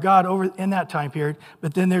our God over in that time period.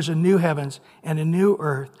 But then there's a new heavens and a new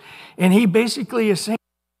earth. And he basically is saying,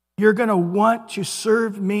 you're going to want to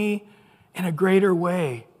serve me in a greater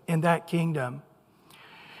way in that kingdom.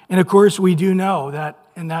 And of course, we do know that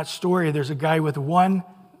in that story, there's a guy with one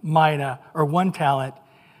mina or one talent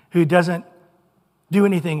who doesn't do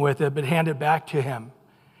anything with it, but hand it back to him.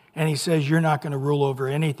 And he says, you're not going to rule over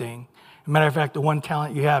anything. As a matter of fact, the one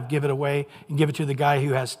talent you have, give it away and give it to the guy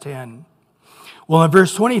who has 10. Well, in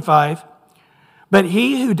verse 25, but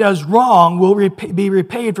he who does wrong will be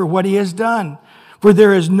repaid for what he has done, for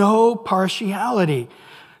there is no partiality.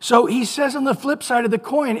 So he says on the flip side of the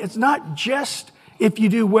coin, it's not just if you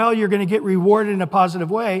do well, you're going to get rewarded in a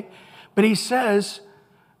positive way. But he says,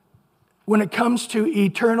 when it comes to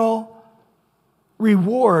eternal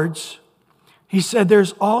rewards, he said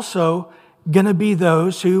there's also going to be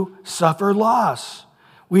those who suffer loss.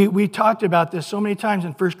 We talked about this so many times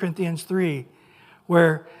in 1 Corinthians 3,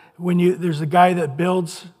 where there's a guy that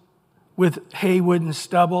builds with hay, wood, and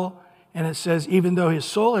stubble, and it says even though his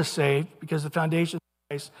soul is saved, because the foundation of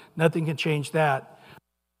Christ, nothing can change that.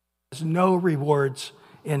 There's no rewards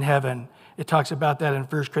in heaven. It talks about that in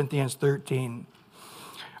 1 Corinthians 13.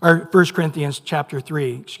 Or 1 Corinthians chapter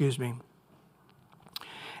 3, excuse me.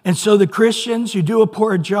 And so the Christians who do a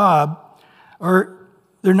poor job,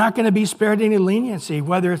 they're not going to be spared any leniency,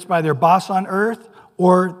 whether it's by their boss on earth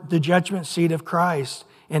or the judgment seat of Christ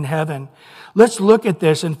in heaven. Let's look at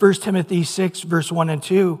this in 1 Timothy 6, verse 1 and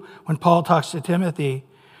 2, when Paul talks to Timothy.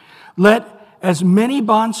 Let as many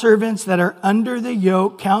bondservants that are under the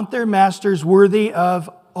yoke count their masters worthy of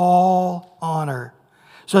all honor,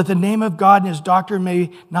 so that the name of God and his doctrine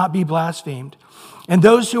may not be blasphemed. And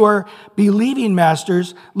those who are believing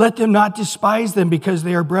masters, let them not despise them because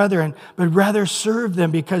they are brethren, but rather serve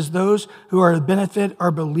them, because those who are of benefit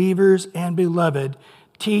are believers and beloved.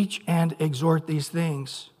 Teach and exhort these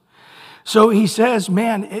things. So he says,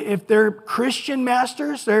 man, if they're Christian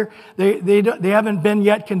masters, they haven't been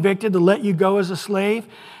yet convicted to let you go as a slave,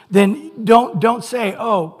 then don't say,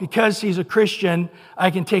 oh, because he's a Christian,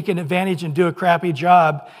 I can take an advantage and do a crappy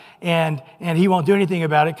job, and he won't do anything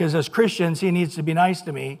about it because as Christians, he needs to be nice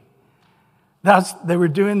to me. They were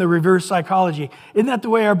doing the reverse psychology. Isn't that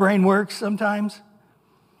the way our brain works sometimes?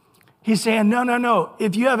 He's saying, no.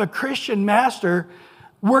 If you have a Christian master,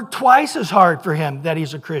 work twice as hard for him that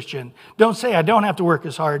he's a Christian. Don't say, I don't have to work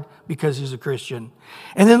as hard because he's a Christian.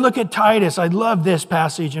 And then look at Titus. I love this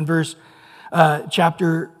passage in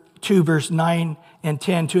chapter 2, verse 9 and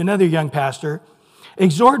 10, to another young pastor.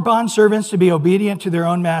 Exhort bondservants to be obedient to their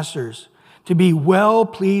own masters, to be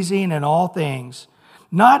well-pleasing in all things,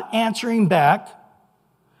 not answering back,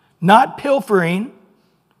 not pilfering,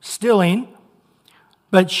 stealing,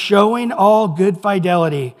 but showing all good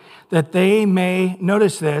fidelity, that they may,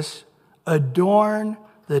 notice this, adorn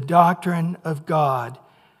the doctrine of God,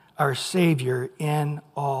 our Savior, in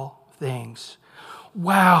all things.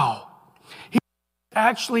 Wow.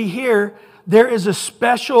 Actually here, there is a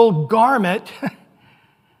special garment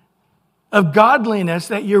of godliness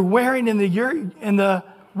that you're wearing in the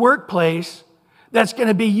workplace that's going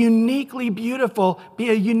to be uniquely beautiful, be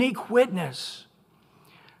a unique witness.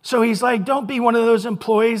 So he's like, don't be one of those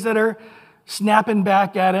employees that are snapping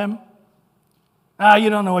back at him. You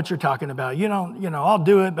don't know what you're talking about. I'll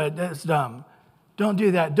do it, but that's dumb. Don't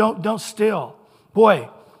do that. Don't steal. Boy,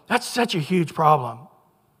 that's such a huge problem.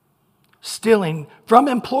 Stealing, from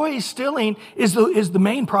employees stealing is the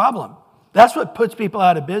main problem. That's what puts people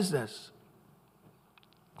out of business.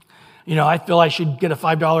 I feel I should get a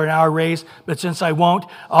 $5 an hour raise, but since I won't,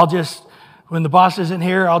 when the boss isn't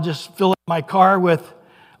here, I'll just fill up my car with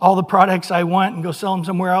all the products I want and go sell them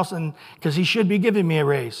somewhere else, and because he should be giving me a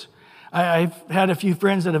raise. I've had a few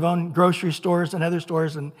friends that have owned grocery stores and other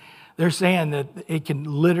stores, and they're saying that it can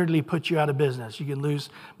literally put you out of business. You can lose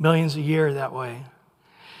millions a year that way.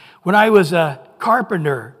 When I was a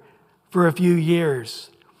carpenter for a few years,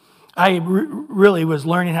 I really was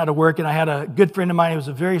learning how to work, and I had a good friend of mine who was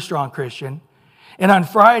a very strong Christian. And on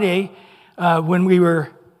Friday, when we were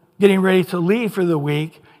getting ready to leave for the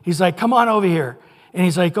week, he's like, come on over here. And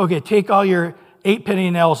he's like, okay, take all your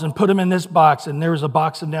 8-penny nails and put them in this box. And there was a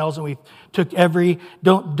box of nails, and we took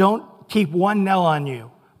don't keep one nail on you.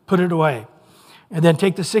 Put it away. And then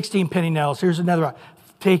take the 16-penny nails. Here's another one.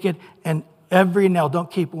 Take it, and every nail, don't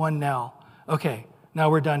keep one nail. Okay, now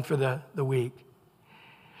we're done for the week.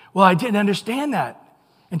 Well, I didn't understand that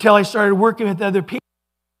until I started working with other people.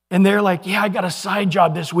 And they're like, yeah, I got a side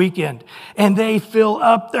job this weekend. And they fill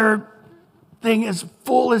up their thing as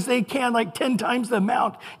full as they can, like 10 times the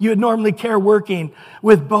amount you would normally care working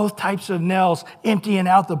with both types of nails, emptying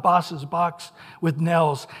out the boss's box with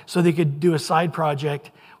nails so they could do a side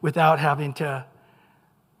project without having to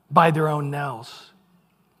buy their own nails.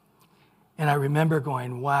 And I remember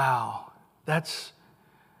going, wow, that's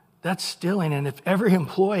stealing. And if every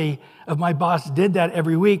employee of my boss did that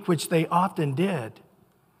every week, which they often did,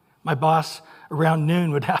 my boss around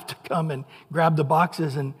noon would have to come and grab the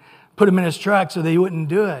boxes and put them in his truck so they wouldn't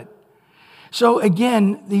do it. So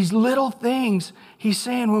again, these little things, he's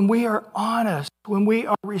saying when we are honest, when we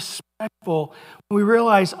are respectful, when we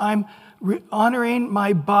realize I'm honoring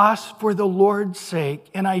my boss for the Lord's sake,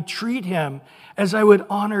 and I treat him as I would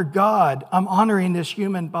honor God, I'm honoring this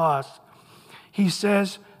human boss. He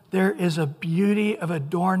says there is a beauty of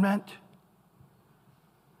adornment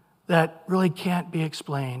that really can't be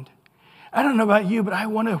explained. I don't know about you, but I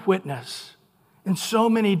want to witness in so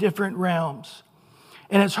many different realms.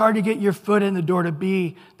 And it's hard to get your foot in the door to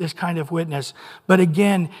be this kind of witness. But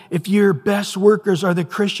again, if your best workers are the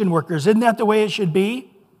Christian workers, isn't that the way it should be?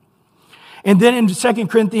 And then in 2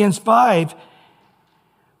 Corinthians 5,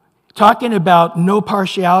 talking about no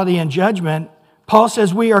partiality and judgment, Paul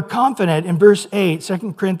says we are confident in verse 8,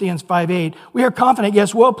 2 Corinthians 5:8. We are confident,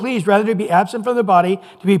 yes, well pleased, rather to be absent from the body,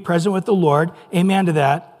 to be present with the Lord. Amen to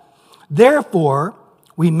that. Therefore,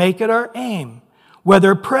 we make it our aim,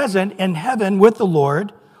 whether present in heaven with the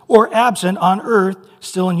Lord or absent on earth,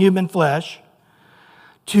 still in human flesh,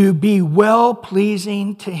 to be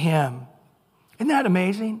well-pleasing to him. Isn't that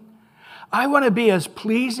amazing? I want to be as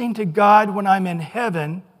pleasing to God when I'm in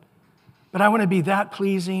heaven, but I want to be that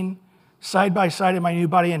pleasing side by side in my new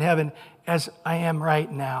body in heaven as I am right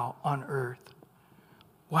now on earth.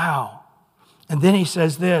 Wow. And then he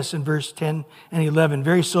says this in verse 10 and 11,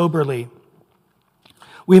 very soberly.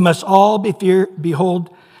 We must all appear before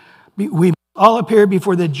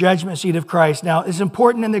the judgment seat of Christ. Now, it's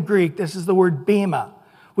important in the Greek, this is the word bema,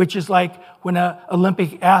 which is like when an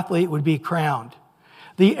Olympic athlete would be crowned.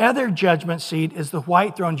 The other judgment seat is the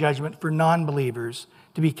white throne judgment for non-believers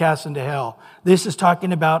to be cast into hell. This is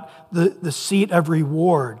talking about the seat of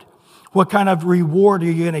reward. What kind of reward are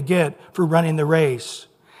you going to get for running the race?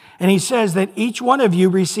 And he says that each one of you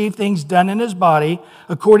receive things done in his body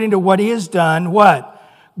according to what he has done, what?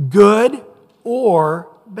 Good or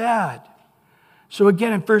bad. So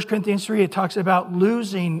again, in 1 Corinthians 3, it talks about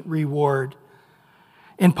losing reward.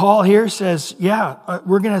 And Paul here says,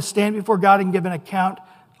 we're going to stand before God and give an account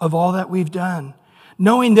of all that we've done.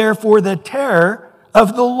 Knowing therefore the terror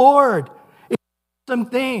of the Lord. It's an awesome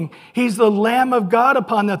thing. He's the Lamb of God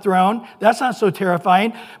upon the throne. That's not so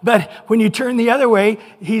terrifying. But when you turn the other way,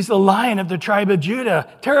 he's the Lion of the tribe of Judah.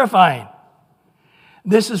 Terrifying.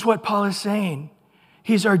 This is what Paul is saying.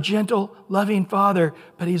 He's our gentle, loving Father,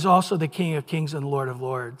 but he's also the King of kings and Lord of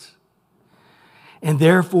lords. And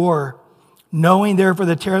therefore, knowing therefore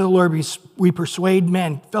the terror of the Lord, we persuade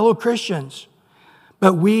men, fellow Christians,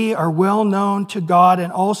 but we are well known to God,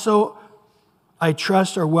 and also, I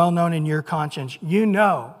trust, are well known in your conscience. You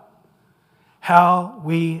know how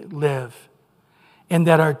we live, and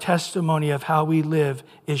that our testimony of how we live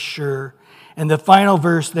is sure. And the final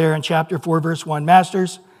verse there in chapter 4, verse 1,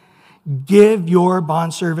 Masters, give your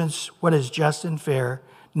bondservants what is just and fair,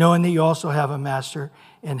 knowing that you also have a master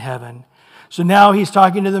in heaven. So now he's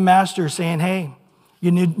talking to the master saying, hey,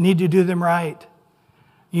 you need to do them right.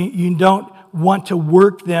 You don't want to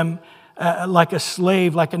work them like a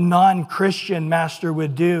slave, like a non-Christian master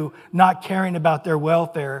would do, not caring about their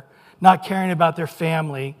welfare, not caring about their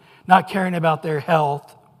family, not caring about their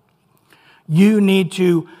health. You need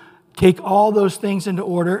to take all those things into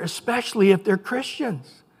order, especially if they're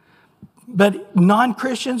Christians. But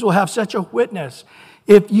non-Christians will have such a witness.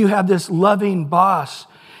 If you have this loving boss,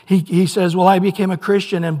 he says, well, I became a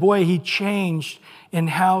Christian, and boy, he changed in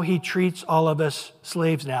how he treats all of us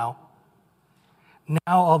slaves now. Now,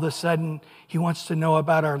 all of a sudden, he wants to know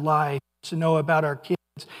about our life, he wants to know about our kids,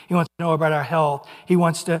 he wants to know about our health,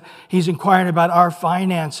 he's inquiring about our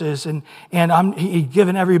finances, and he's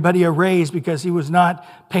given everybody a raise because he was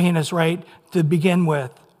not paying us right to begin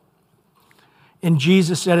with. And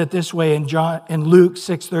Jesus said it this way in Luke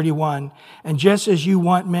 6:31, and just as you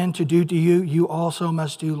want men to do to you, you also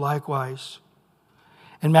must do likewise.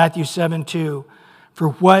 In Matthew 7:2,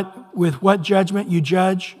 with what judgment you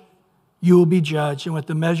judge, you will be judged, and with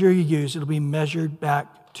the measure you use, it'll be measured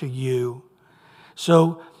back to you.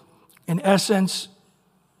 So, in essence,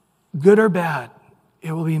 good or bad,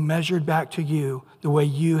 it will be measured back to you the way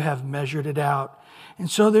you have measured it out. And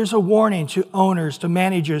so there's a warning to owners, to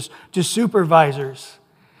managers, to supervisors.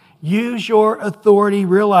 Use your authority,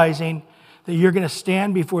 realizing that you're going to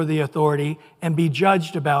stand before the authority and be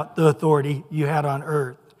judged about the authority you had on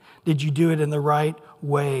earth. Did you do it in the right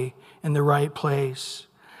way, in the right place?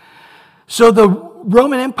 So the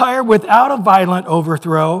Roman Empire, without a violent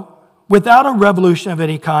overthrow, without a revolution of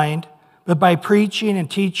any kind, but by preaching and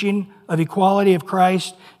teaching of equality of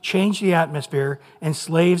Christ, changed the atmosphere, and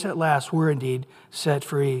slaves at last were indeed set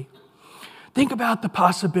free. Think about the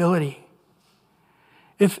possibility.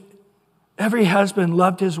 If every husband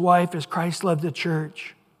loved his wife as Christ loved the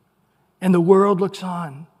church, and the world looks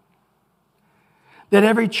on, that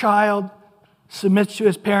every child submits to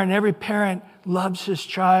his parent, every parent loves his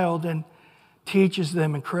child and teaches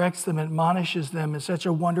them and corrects them and admonishes them in such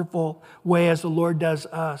a wonderful way as the Lord does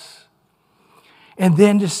us. And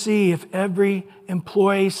then to see if every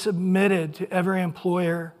employee submitted to every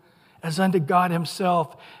employer as unto God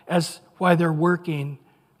himself, as why they're working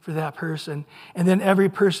for that person. And then every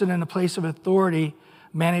person in a place of authority,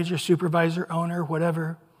 manager, supervisor, owner,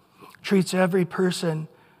 whatever, treats every person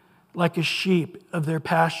like a sheep of their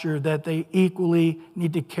pasture, that they equally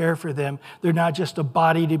need to care for them. They're not just a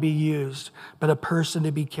body to be used, but a person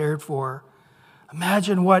to be cared for.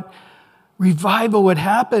 Imagine what revival would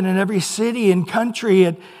happen in every city and country.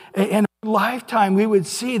 And in our lifetime, we would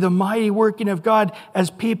see the mighty working of God as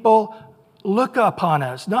people look upon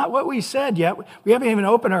us. Not what we said yet. We haven't even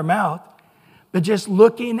opened our mouth. But just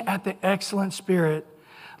looking at the excellent spirit,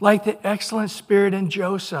 like the excellent spirit in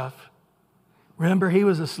Joseph. Remember, he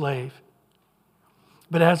was a slave.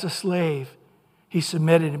 But as a slave, he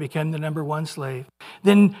submitted and became the number one slave.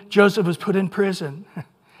 Then Joseph was put in prison. But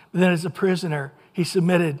then as a prisoner, he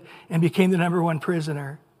submitted and became the number one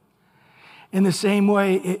prisoner. In the same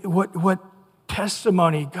way, what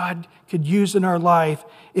testimony God could use in our life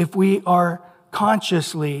if we are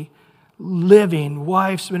consciously living,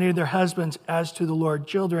 wives submitting to their husbands as to the Lord,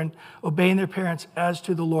 children obeying their parents as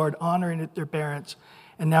to the Lord, honoring their parents,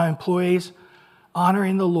 and now employees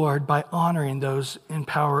honoring the Lord by honoring those in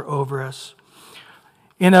power over us.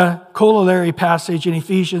 In a corollary passage in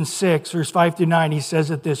Ephesians 6, verse 5 through 9, he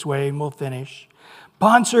says it this way, and we'll finish.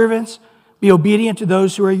 Bondservants, be obedient to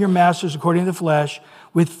those who are your masters according to the flesh,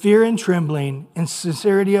 with fear and trembling and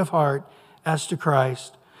sincerity of heart as to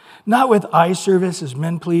Christ. Not with eye service as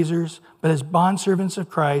men pleasers, but as bondservants of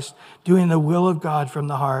Christ, doing the will of God from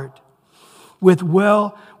the heart.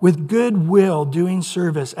 With good will doing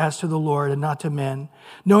service as to the Lord and not to men,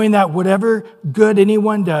 knowing that whatever good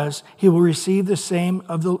anyone does, he will receive the same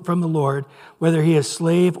from the Lord, whether he is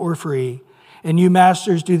slave or free. And you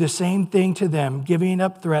masters do the same thing to them, giving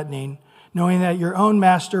up threatening, knowing that your own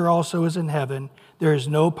master also is in heaven. There is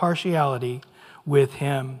no partiality with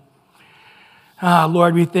him.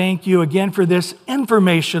 Lord, we thank you again for this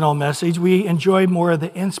informational message. We enjoy more of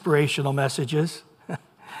the inspirational messages.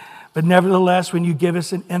 But nevertheless, when you give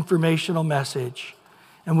us an informational message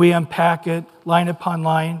and we unpack it line upon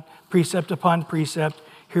line, precept upon precept,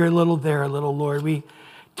 here a little, there a little, Lord, we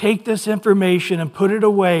take this information and put it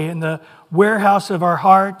away in the warehouse of our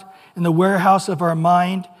heart, in the warehouse of our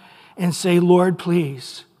mind, and say, Lord,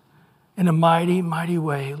 please, in a mighty, mighty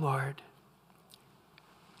way, Lord,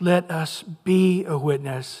 let us be a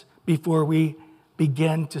witness before we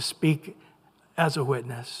begin to speak as a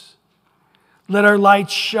witness. Let our light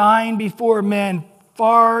shine before men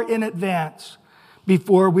far in advance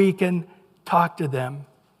before we can talk to them.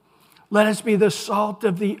 Let us be the salt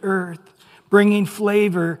of the earth, bringing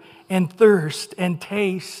flavor and thirst and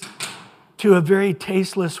taste to a very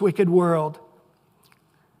tasteless, wicked world.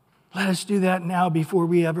 Let us do that now before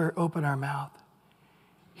we ever open our mouth.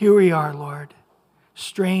 Here we are, Lord,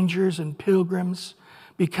 strangers and pilgrims,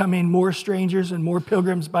 becoming more strangers and more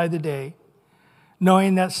pilgrims by the day.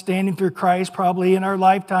 Knowing that standing for Christ probably in our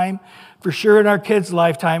lifetime, for sure in our kids'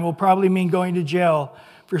 lifetime, will probably mean going to jail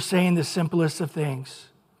for saying the simplest of things.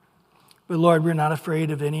 But Lord, we're not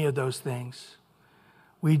afraid of any of those things.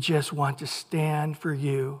 We just want to stand for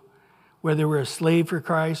you, whether we're a slave for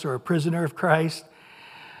Christ or a prisoner of Christ,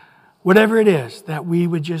 whatever it is, that we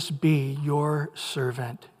would just be your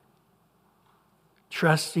servant,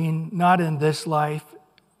 trusting not in this life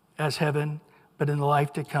as heaven, but in the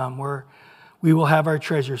life to come, where we will have our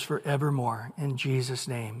treasures forevermore. In Jesus'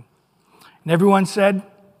 name. And everyone said,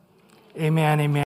 amen, amen.